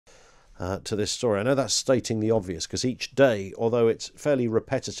to this story. I know that's stating the obvious, because each day, although it's fairly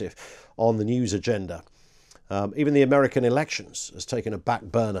repetitive on the news agenda, even the American elections has taken a back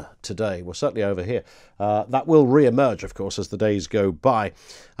burner today. Well, certainly over here. That will re-emerge, of course, as the days go by.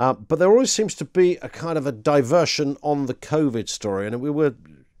 But there always seems to be a kind of a diversion on the COVID story. And we were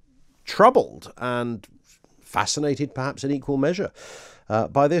troubled and fascinated, perhaps in equal measure,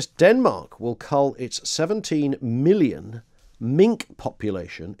 by this. Denmark will cull its 17 million mink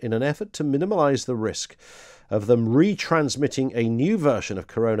population in an effort to minimise the risk of them retransmitting a new version of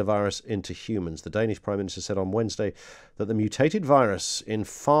coronavirus into humans. The Danish Prime Minister said on Wednesday that the mutated virus in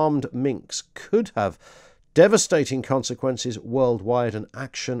farmed minks could have devastating consequences worldwide, and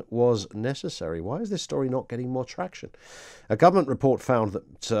action was necessary. Why is this story not getting more traction? A government report found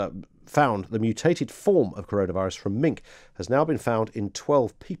the mutated form of coronavirus from mink has now been found in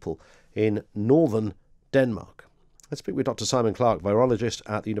 12 people in northern Denmark. Let's speak with Dr. Simon Clarke, virologist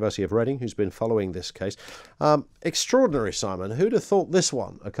at the University of Reading, who's been following this case. Extraordinary, Simon. Who'd have thought this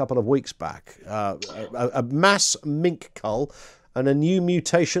one a couple of weeks back? A mass mink cull and a new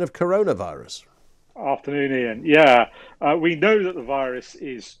mutation of coronavirus. Afternoon, Ian. Yeah, we know that the virus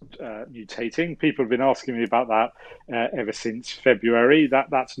is mutating. People have been asking me about that ever since February.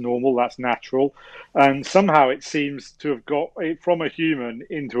 That's normal, that's natural. And somehow it seems to have got it from a human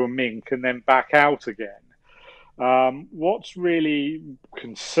into a mink and then back out again. What's really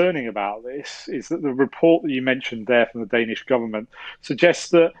concerning about this is that the report that you mentioned there from the Danish government suggests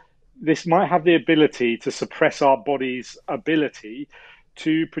that this might have the ability to suppress our body's ability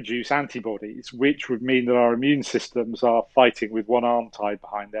to produce antibodies, which would mean that our immune systems are fighting with one arm tied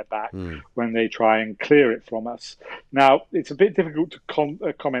behind their back when they try and clear it from us. Now, it's a bit difficult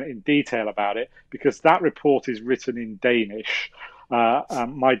to comment in detail about it because that report is written in Danish.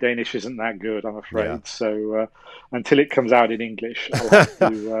 My Danish isn't that good, I'm afraid. Yeah. So until it comes out in English, I'll have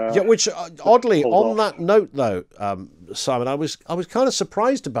to. Yeah, which oddly, on that note, though, Simon, I was kind of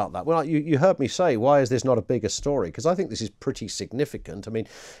surprised about that. Well, you heard me say, why is this not a bigger story? Because I think this is pretty significant. I mean,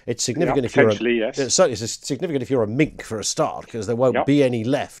 it's significant if you're yes. It's significant if you're a mink for a start, because there won't be any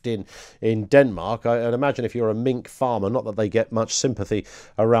left in Denmark. I'd imagine if you're a mink farmer, not that they get much sympathy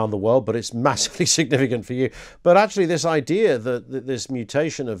around the world, but it's massively significant for you. But actually, this idea that this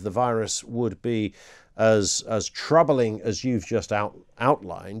mutation of the virus would be as troubling as you've just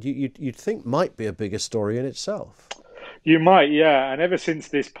outlined, you'd think might be a bigger story in itself. You might, yeah. And ever since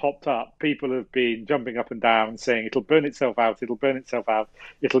this popped up, people have been jumping up and down saying it'll burn itself out, it'll burn itself out,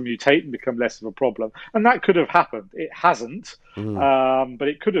 it'll mutate and become less of a problem. And that could have happened. It hasn't, but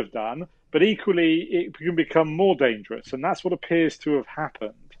it could have done. But equally, it can become more dangerous. And that's what appears to have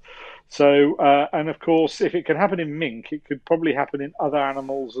happened. So, and of course, if it can happen in mink, it could probably happen in other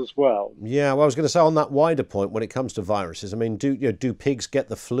animals as well. Yeah, well, I was going to say on that wider point, when it comes to viruses, I mean, do pigs get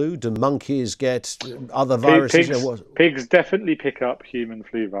the flu? Do monkeys get other viruses? Pigs definitely pick up human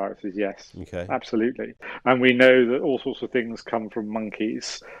flu viruses, yes. Okay. Absolutely. And we know that all sorts of things come from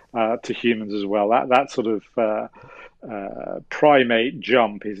monkeys to humans as well. That sort of primate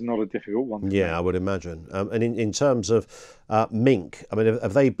jump is not a difficult one. Yeah, I would imagine. And in terms of mink, I mean,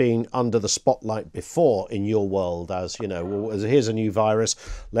 have they been under the spotlight before in your world as, you know, well, here's a new virus,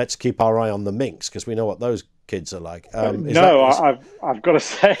 let's keep our eye on the minks, because we know what those kids are like. I've got to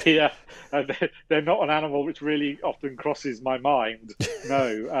say, they're not an animal which really often crosses my mind.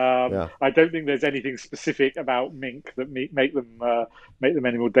 No, I don't think there's anything specific about mink that make them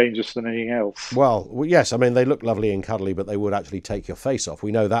any more dangerous than anything else. Well, yes, I mean, they look lovely and cuddly, but they would actually take your face off.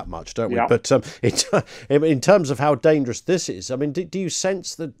 We know that much, don't we? Yeah. But in terms of how dangerous this is, I mean, do you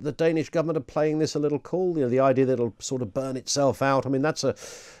sense that the Danish government are playing this a little cool? You know, the idea that it'll sort of burn itself out. I mean,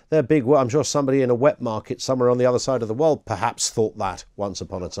 they're big. I'm sure somebody in a wet market somewhere on the other side of the world perhaps thought that once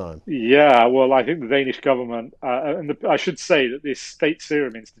upon a time. Yeah, well, I think the Danish government, I should say that this State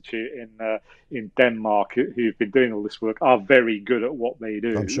Serum Institute in Denmark, who've been doing all this work, are very good at what they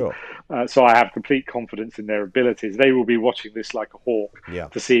do. I'm sure. So I have complete confidence in their abilities. They will be watching this like a hawk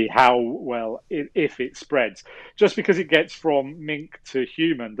to see how well, if it spreads. Just because it gets from mink to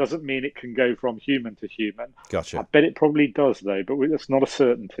human doesn't mean it can go from human to human. Gotcha. I bet it probably does, though, but that's not a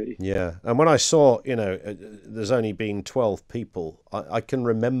certainty. Yeah, and when I saw, there's only been 12 people, I can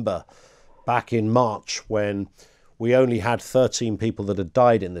remember back in March when we only had 13 people that had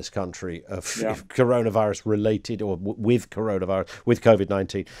died in this country of coronavirus related or with coronavirus, with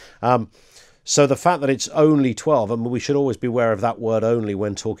COVID-19. So the fact that it's only 12, and we should always be aware of that word only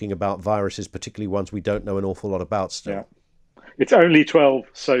when talking about viruses, particularly ones we don't know an awful lot about still. Yeah. It's only 12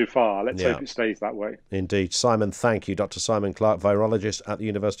 so far. Let's Yeah. hope it stays that way. Indeed. Simon, thank you. Dr. Simon Clarke, virologist at the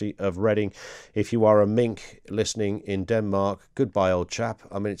University of Reading. If you are a mink listening in Denmark, goodbye, old chap.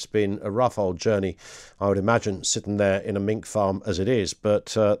 I mean, it's been a rough old journey, I would imagine, sitting there in a mink farm as it is.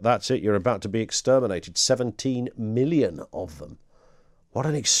 But that's it. You're about to be exterminated. 17 million of them. What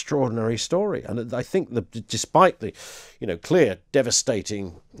an extraordinary story. And I think that despite the, clear,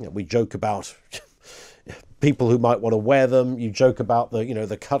 devastating, we joke about people who might want to wear them. You joke about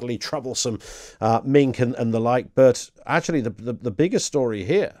the cuddly, troublesome mink and the like. But actually, the bigger story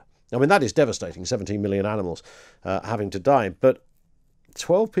here, I mean, that is devastating, 17 million animals having to die. But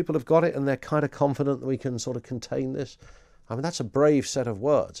 12 people have got it, and they're kind of confident that we can sort of contain this. I mean, that's a brave set of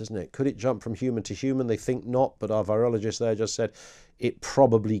words, isn't it? Could it jump from human to human? They think not, but our virologist there just said it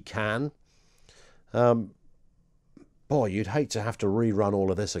probably can. Boy, you'd hate to have to rerun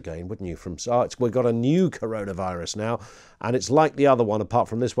all of this again, wouldn't you? We've got a new coronavirus now, and it's like the other one, apart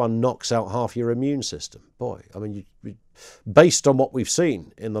from this one knocks out half your immune system. Boy, I mean, based on what we've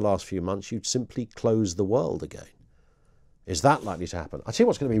seen in the last few months, you'd simply close the world again. Is that likely to happen? I tell you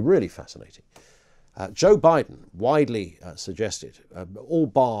what's going to be really fascinating. Joe Biden, widely suggested, all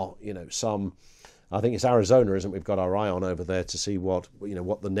bar, some, I think it's Arizona, isn't it? We've got our eye on over there to see what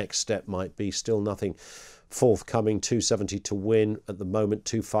the next step might be. Still nothing forthcoming. 270 to win at the moment,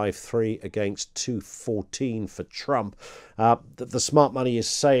 253 against 214 for Trump. The smart money is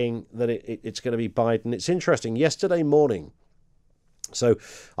saying that it's going to be Biden. It's interesting. Yesterday morning, so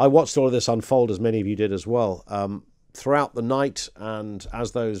I watched all of this unfold, as many of you did as well, throughout the night, and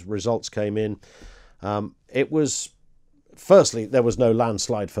as those results came in, it was, firstly, there was no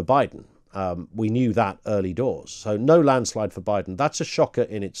landslide for Biden. We knew that early doors. So no landslide for Biden. That's a shocker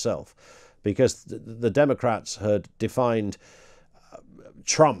in itself, because the Democrats had defined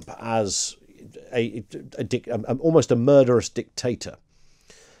Trump as almost a murderous dictator.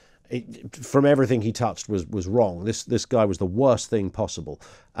 From everything he touched was wrong. This guy was the worst thing possible.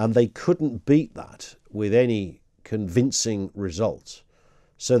 And they couldn't beat that with any convincing results.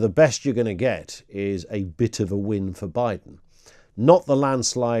 So the best you're going to get is a bit of a win for Biden. Not the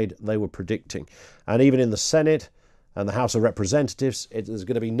landslide they were predicting. And even in the Senate and the House of Representatives, there's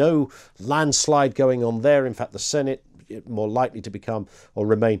going to be no landslide going on there. In fact, the Senate more likely to become or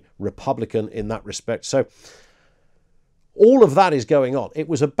remain Republican in that respect. So all of that is going on. It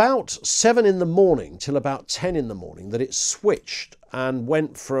was about 7 in the morning till about 10 in the morning that it switched and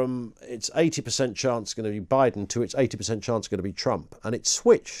went from its 80% chance going to be Biden to its 80% chance going to be Trump. And it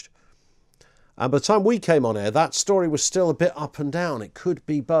switched. And by the time we came on air, that story was still a bit up and down. It could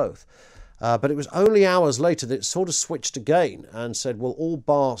be both. But it was only hours later that it sort of switched again and said, well, all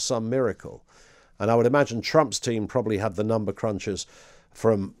bar some miracle. And I would imagine Trump's team probably had the number crunchers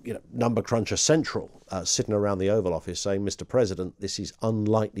from Number Cruncher Central sitting around the Oval Office saying, Mr. President, this is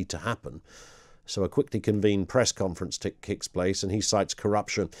unlikely to happen. So a quickly convened press conference kicks place, and he cites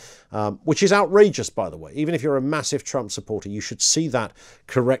corruption, which is outrageous, by the way. Even if you're a massive Trump supporter, you should see that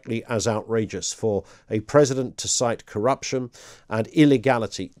correctly as outrageous for a president to cite corruption and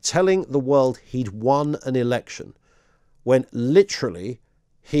illegality, telling the world he'd won an election when literally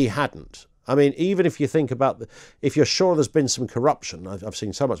he hadn't. I mean, even if you think about, if you're sure there's been some corruption, I've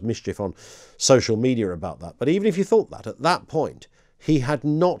seen so much mischief on social media about that, but even if you thought that, at that point, he had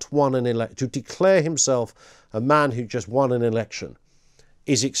not won an election. To declare himself a man who just won an election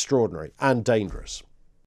is extraordinary and dangerous.